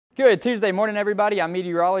Good Tuesday morning, everybody. I'm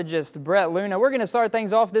meteorologist Brett Luna. We're going to start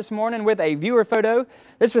things off this morning with a viewer photo.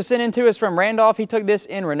 This was sent in to us from Randolph. He took this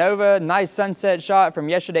in Renova. Nice sunset shot from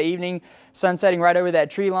yesterday evening, sun setting right over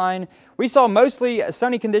that tree line. We saw mostly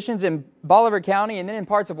sunny conditions in Bolivar County, and then in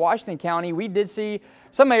parts of Washington County, we did see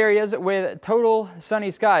some areas with total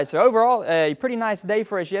sunny skies. So overall, a pretty nice day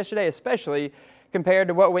for us yesterday, especially compared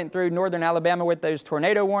to what went through northern Alabama with those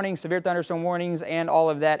tornado warnings, severe thunderstorm warnings, and all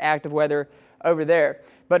of that active weather over there.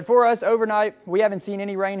 But for us overnight, we haven't seen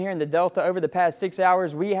any rain here in the Delta over the past 6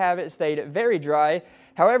 hours. We have it stayed very dry.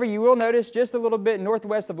 However, you will notice just a little bit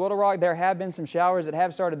northwest of Little Rock, there have been some showers that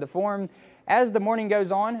have started to form. As the morning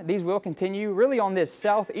goes on, these will continue really on this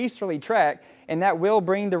southeasterly track, and that will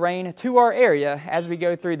bring the rain to our area as we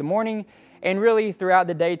go through the morning and really throughout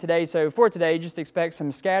the day today. So for today, just expect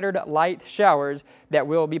some scattered light showers that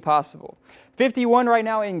will be possible. 51 right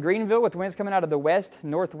now in Greenville with winds coming out of the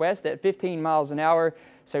west-northwest at 15 miles an hour.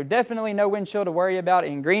 So definitely no wind chill to worry about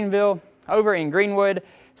in Greenville. Over in Greenwood,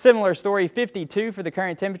 similar story, 52 for the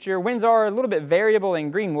current temperature. Winds are a little bit variable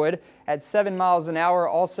in Greenwood at 7 miles an hour.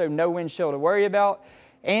 Also no wind chill to worry about.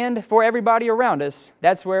 And for everybody around us,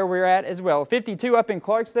 that's where we're at as well. 52 up in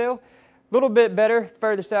Clarksdale. A little bit better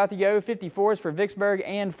further south you go, 54s for Vicksburg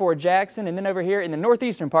and for Jackson. And then over here in the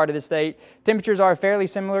northeastern part of the state, temperatures are fairly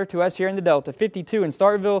similar to us here in the Delta. 52 in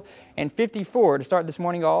Starkville and 54 to start this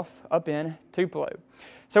morning off up in Tupelo.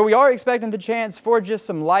 So we are expecting the chance for just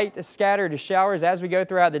some light scattered showers as we go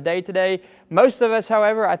throughout the day today. Most of us,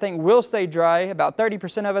 however, I think will stay dry. About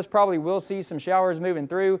 30% of us probably will see some showers moving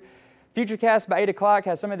through. Futurecast by 8 o'clock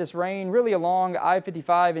has some of this rain really along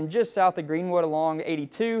I-55 and just south of Greenwood along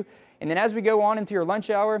 82. And then as we go on into your lunch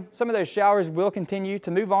hour, some of those showers will continue to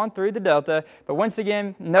move on through the Delta. But once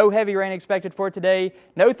again, no heavy rain expected for today,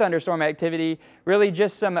 no thunderstorm activity, really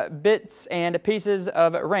just some bits and pieces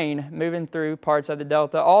of rain moving through parts of the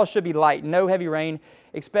Delta. All should be light, no heavy rain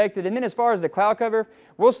expected. And then as far as the cloud cover,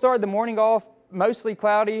 we'll start the morning off mostly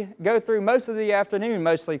cloudy, go through most of the afternoon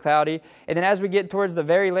mostly cloudy, and then as we get towards the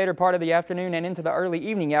very later part of the afternoon and into the early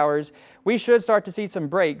evening hours, we should start to see some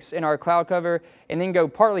breaks in our cloud cover and then go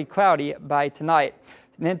partly cloudy by tonight.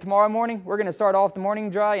 And then tomorrow morning, we're going to start off the morning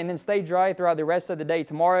dry and then stay dry throughout the rest of the day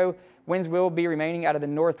tomorrow. Winds will be remaining out of the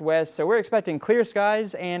northwest, so we're expecting clear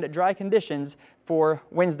skies and dry conditions for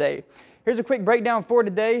Wednesday. Here's a quick breakdown for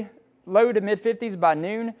today. Low to mid 50s by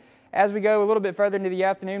noon. As we go a little bit further into the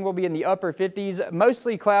afternoon, we'll be in the upper 50s.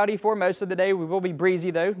 Mostly cloudy for most of the day. We will be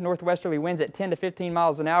breezy though. Northwesterly winds at 10 to 15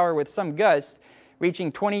 miles an hour with some gusts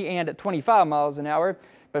reaching 20 and 25 miles an hour.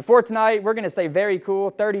 But for tonight, we're going to stay very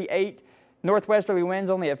cool. 38 northwesterly winds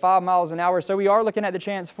only at 5 miles an hour. So we are looking at the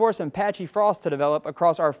chance for some patchy frost to develop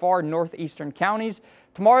across our far northeastern counties.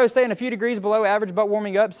 Tomorrow staying a few degrees below average but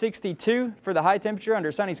warming up, 62 for the high temperature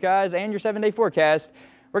under sunny skies and your 7-day forecast.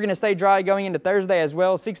 We're going to stay dry going into Thursday as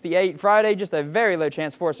well, 68. Friday, just a very low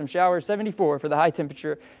chance for some showers, 74 for the high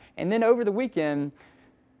temperature. And then over the weekend,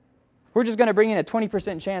 we're just going to bring in a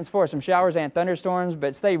 20% chance for some showers and thunderstorms,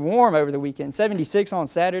 but stay warm over the weekend. 76 on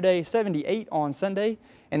Saturday, 78 on Sunday.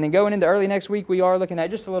 And then going into early next week, we are looking at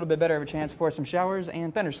just a little bit better of a chance for some showers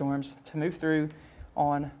and thunderstorms to move through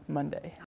on Monday.